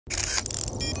Hey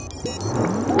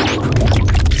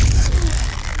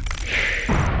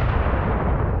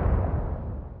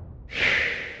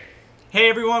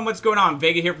everyone, what's going on?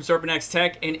 Vega here from Server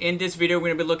Tech, and in this video we're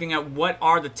going to be looking at what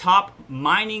are the top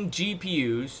mining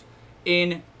GPUs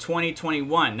in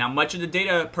 2021. Now, much of the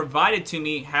data provided to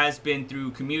me has been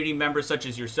through community members such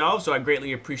as yourselves, so I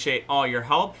greatly appreciate all your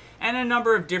help, and a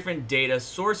number of different data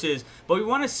sources. But we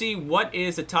want to see what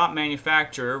is the top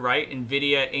manufacturer, right?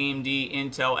 Nvidia, AMD,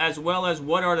 Intel, as well as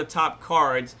what are the top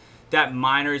cards that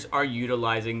miners are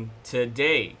utilizing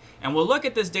today. And we'll look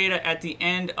at this data at the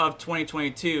end of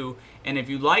 2022. And if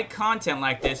you like content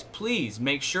like this, please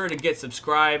make sure to get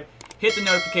subscribed, hit the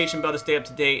notification bell to stay up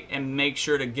to date, and make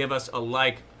sure to give us a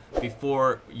like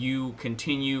before you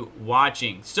continue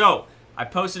watching. So I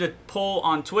posted a poll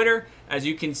on Twitter. As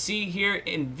you can see here,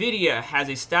 Nvidia has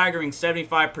a staggering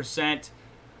 75%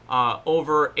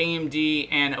 over AMD,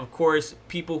 and of course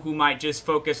people who might just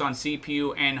focus on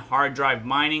CPU and hard drive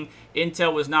mining.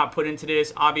 Intel was not put into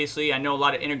this. Obviously, I know a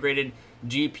lot of integrated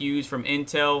GPUs from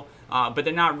Intel, but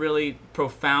they're not really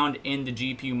profound in the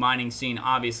GPU mining scene.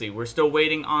 Obviously, we're still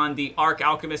waiting on the Arc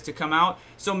Alchemist to come out,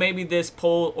 so maybe this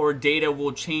poll or data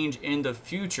will change in the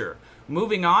future.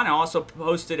 Moving on, I also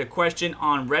posted a question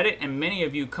on Reddit, and many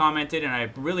of you commented, and I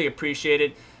really appreciate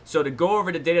it. So to go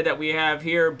over the data that we have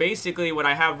here, basically what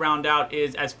I have round out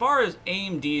is, as far as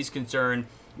AMD is concerned,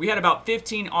 we had about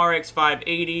 15 RX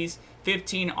 580s,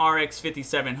 15 RX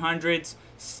 5700s,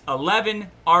 11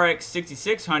 RX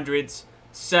 6600s,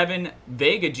 7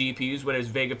 Vega GPUs, whether it's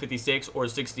Vega 56 or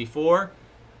 64,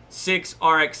 6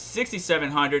 RX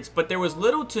 6700s, but there was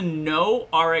little to no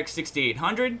RX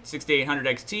 6800,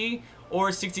 6800 XT,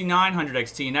 or 6900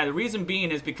 XT. Now the reason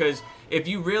being is because if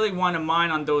you really want to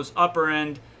mine on those upper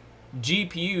end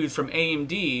GPUs from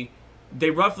AMD, they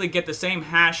roughly get the same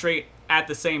hash rate at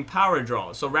the same power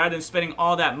draw. So rather than spending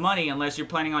all that money, unless you're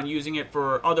planning on using it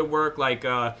for other work like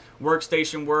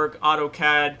workstation work,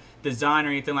 AutoCAD, design, or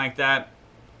anything like that,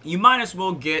 you might as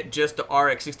well get just the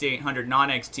RX 6800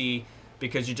 non-XT,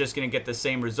 because you're just going to get the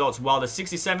same results. While the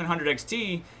 6700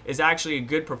 XT is actually a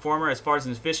good performer as far as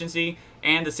efficiency,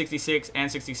 and the 66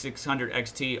 and 6600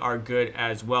 XT are good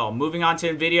as well. Moving on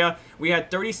to Nvidia, we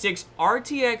had 36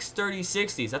 RTX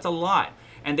 3060s. That's a lot.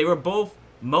 And they were both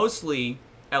mostly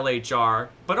LHR,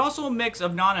 but also a mix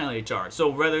of non-LHR. So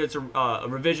whether it's a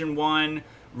Revision 1,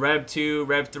 Rev 2,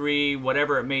 Rev 3,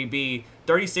 whatever it may be,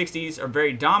 3060s are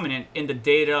very dominant in the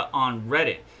data on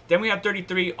Reddit. Then we have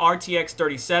 33 RTX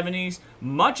 3070s.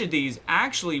 Much of these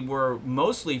actually were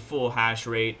mostly full hash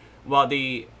rate, while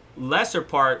the lesser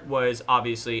part was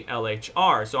obviously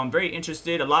LHR. So I'm very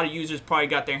interested. A lot of users probably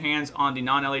got their hands on the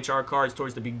non-LHR cards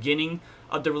towards the beginning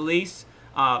of the release,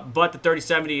 but the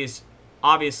 3070 is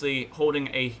obviously holding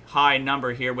a high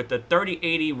number here, with the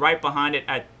 3080 right behind it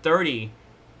at 30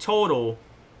 total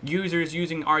users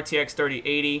using RTX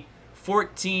 3080.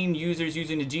 14 users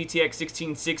using the GTX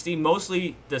 1660,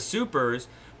 mostly the supers,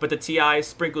 but the TI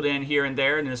sprinkled in here and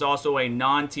there, and there's also a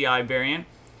non-TI variant.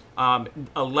 11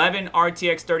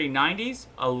 RTX 3090s,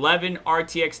 11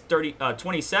 RTX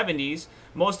 2070s,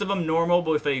 most of them normal, but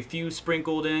with a few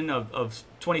sprinkled in of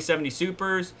 2070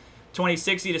 supers.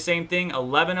 2060, the same thing,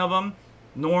 11 of them,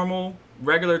 normal,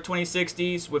 regular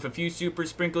 2060s with a few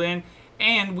supers sprinkled in.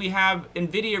 And we have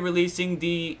Nvidia releasing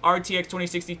the RTX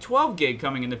 2060 12 gig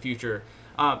coming in the future.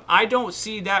 I don't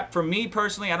see that, for me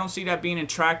personally, I don't see that being an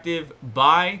attractive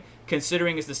buy,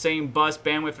 considering it's the same bus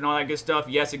bandwidth and all that good stuff.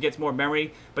 Yes, it gets more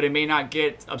memory, but it may not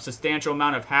get a substantial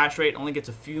amount of hash rate. Only gets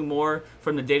a few more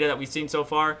from the data that we've seen so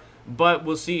far. But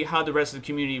we'll see how the rest of the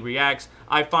community reacts.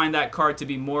 I find that card to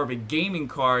be more of a gaming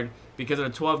card because of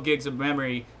the 12 gigs of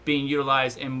memory being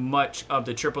utilized in much of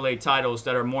the AAA titles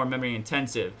that are more memory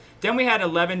intensive. Then we had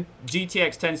 11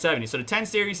 GTX 1070. So the 10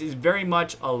 series is very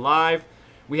much alive.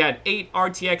 We had 8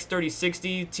 RTX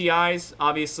 3060 Ti's,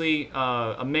 obviously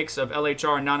a mix of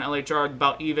LHR and non-LHR,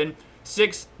 about even.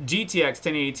 6 GTX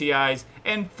 1080 Ti's,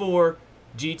 and 4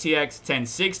 GTX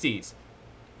 1060s.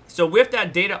 So with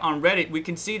that data on Reddit, we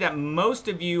can see that most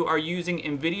of you are using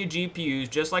Nvidia GPUs,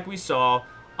 just like we saw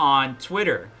on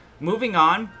Twitter. Moving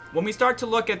on, when we start to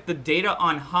look at the data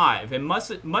on Hive, and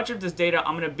much of this data,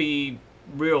 I'm going to be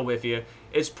real with you,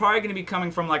 it's probably going to be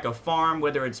coming from like a farm,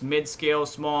 whether it's mid-scale,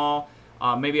 small,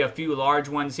 maybe a few large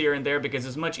ones here and there, because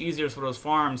it's much easier for those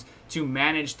farms to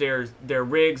manage their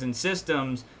rigs and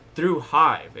systems through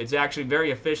Hive. It's actually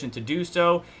very efficient to do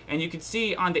so. And you can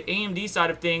see on the AMD side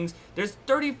of things, there's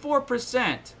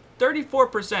 34%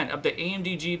 of the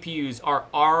AMD GPUs are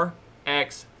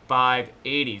RX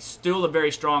 580s. Still a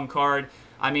very strong card.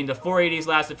 I mean, the 480s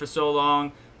lasted for so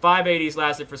long, 580s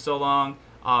lasted for so long.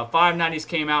 590s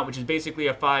came out, which is basically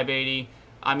a 580.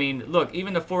 I mean, look,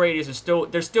 even the 480s are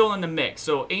still—they're still in the mix.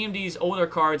 So AMD's older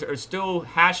cards are still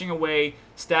hashing away,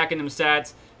 stacking them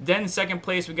sats. Then second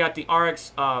place, we got the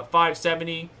RX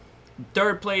 570.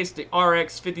 Third place, the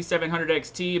RX 5700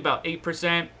 XT, about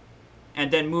 8%.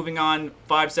 And then moving on,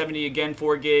 570 again,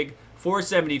 4 gig,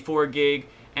 470 4 gig,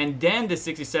 and then the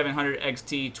 6700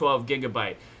 XT 12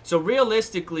 gigabyte. So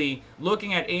realistically,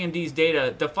 looking at AMD's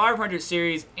data, the 500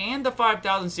 series and the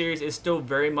 5000 series is still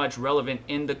very much relevant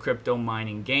in the crypto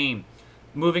mining game.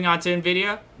 Moving on to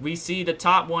Nvidia, we see the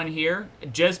top one here,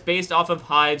 just based off of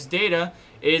Hive's data,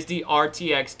 is the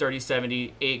RTX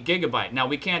 3070 8 gigabyte. Now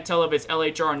we can't tell if it's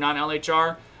LHR or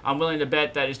non-LHR. I'm willing to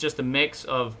bet that it's just a mix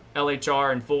of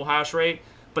LHR and full hash rate.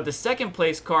 But the second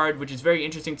place card, which is very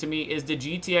interesting to me, is the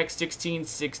GTX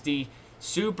 1660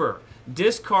 Super.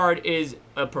 This card is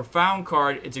a profound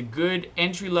card. It's a good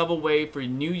entry-level way for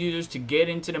new users to get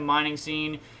into the mining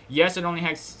scene. Yes, it only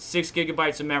has 6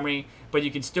 gigabytes of memory, but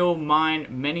you can still mine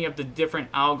many of the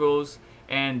different algos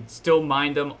and still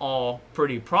mine them all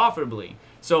pretty profitably.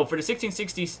 So for the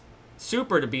 1660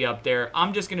 Super to be up there,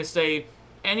 I'm just going to say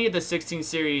any of the 16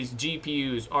 series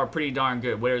GPUs are pretty darn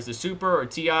good, whether it's the Super or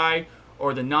TI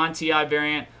or the non-TI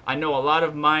variant. I know a lot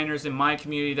of miners in my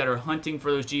community that are hunting for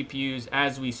those GPUs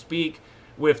as we speak.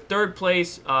 With third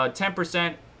place,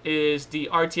 10% is the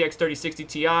RTX 3060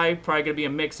 Ti, probably going to be a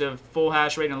mix of full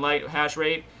hash rate and light hash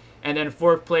rate. And then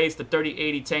fourth place, the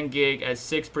 3080 10 gig at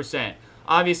 6%.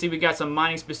 Obviously, we got some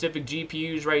mining-specific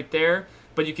GPUs right there,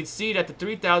 but you can see that the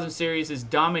 3000 series is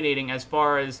dominating as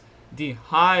far as the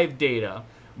Hive data.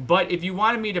 But if you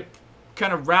wanted me to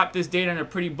kind of wrap this data in a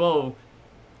pretty bow,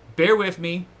 bear with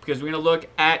me, because we're going to look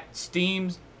at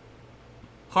Steam's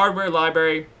hardware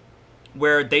library,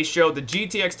 where they show the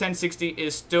GTX 1060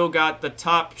 is still got the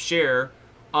top share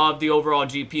of the overall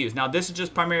GPUs. Now, this is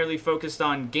just primarily focused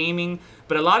on gaming,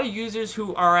 but a lot of users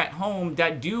who are at home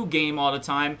that do game all the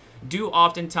time do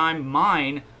oftentimes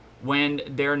mine when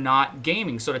they're not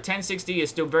gaming. So the 1060 is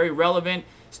still very relevant,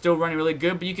 still running really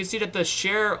good, but you can see that the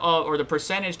share of, or the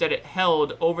percentage that it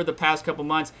held over the past couple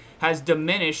months has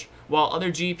diminished, while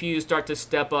other GPUs start to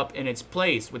step up in its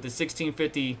place, with the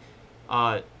 1650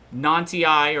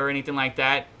 non-TI or anything like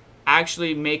that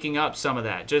actually making up some of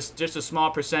that, just a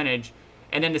small percentage.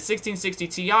 And then the 1660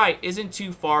 Ti isn't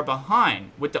too far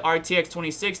behind, with the RTX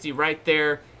 2060 right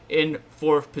there in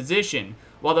fourth position.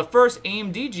 While the first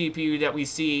AMD GPU that we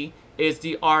see is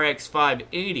the RX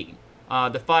 580.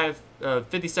 The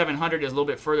 5700 is a little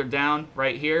bit further down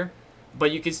right here.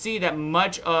 But you can see that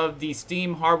much of the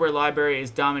Steam hardware library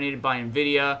is dominated by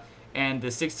Nvidia, and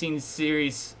the 16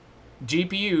 series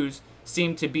GPUs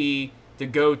seem to be the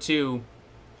go-to,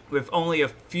 with only a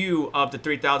few of the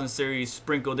 3000 series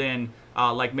sprinkled in,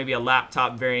 like maybe a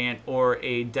laptop variant or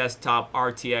a desktop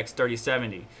RTX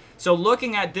 3070. So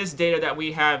looking at this data that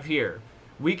we have here,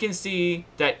 we can see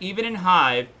that even in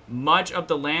Hive, much of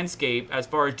the landscape as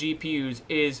far as GPUs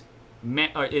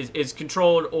is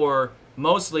controlled or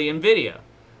mostly Nvidia,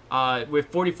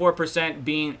 with 44%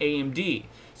 being AMD.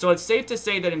 So it's safe to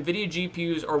say that Nvidia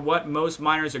GPUs are what most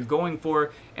miners are going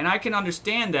for, and I can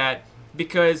understand that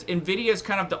because Nvidia is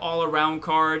kind of the all-around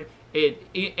card.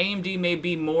 AMD may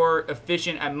be more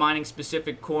efficient at mining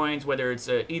specific coins, whether it's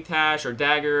a ETH or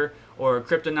Dagger or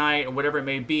Kryptonite or whatever it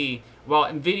may be.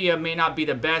 While Nvidia may not be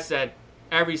the best at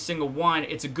every single one,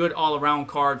 it's a good all-around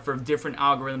card for different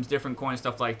algorithms, different coins,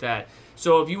 stuff like that.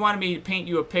 So if you wanted me to paint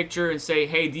you a picture and say,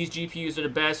 hey, these GPUs are the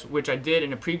best, which I did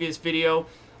in a previous video,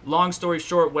 long story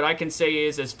short, what I can say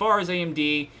is, as far as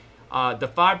AMD,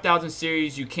 the 5000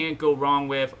 series you can't go wrong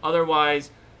with. Otherwise,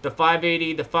 the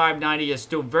 580, the 590 is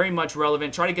still very much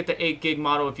relevant. Try to get the 8 gig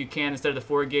model if you can instead of the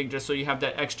 4 gig, just so you have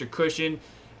that extra cushion.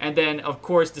 And then, of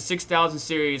course, the 6000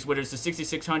 series, whether it's the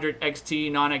 6600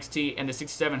 XT, non-XT, and the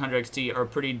 6700 XT are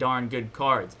pretty darn good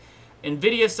cards.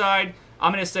 Nvidia side,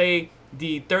 I'm going to say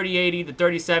the 3080, the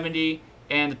 3070,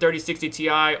 and the 3060 Ti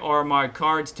are my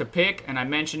cards to pick, and I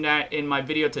mentioned that in my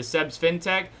video to Seb's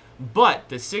FinTech. But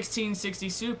the 1660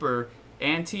 Super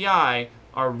and Ti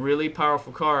are really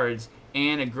powerful cards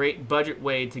and a great budget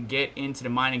way to get into the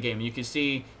mining game. You can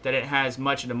see that it has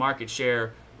much of the market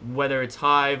share, whether it's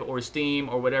Hive or Steam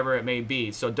or whatever it may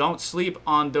be. So don't sleep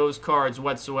on those cards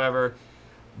whatsoever.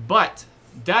 But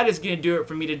that is going to do it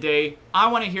for me today. I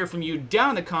want to hear from you down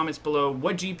in the comments below.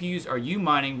 What GPUs are you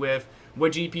mining with?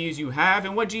 What GPUs you have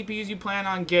and what GPUs you plan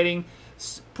on getting?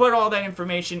 Put all that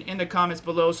information in the comments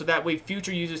below so that way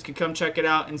future users can come check it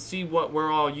out and see what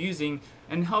we're all using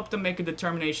and help them make a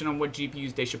determination on what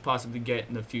GPUs they should possibly get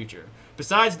in the future.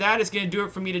 Besides that, it's going to do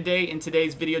it for me today in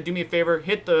today's video. Do me a favor,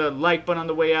 hit the like button on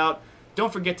the way out.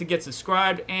 Don't forget to get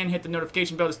subscribed and hit the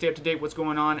notification bell to stay up to date with what's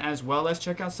going on, as well as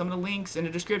check out some of the links in the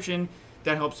description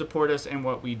that help support us and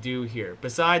what we do here.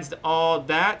 Besides all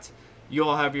that, you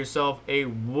all have yourself a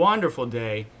wonderful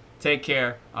day. Take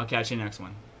care. I'll catch you next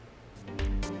one.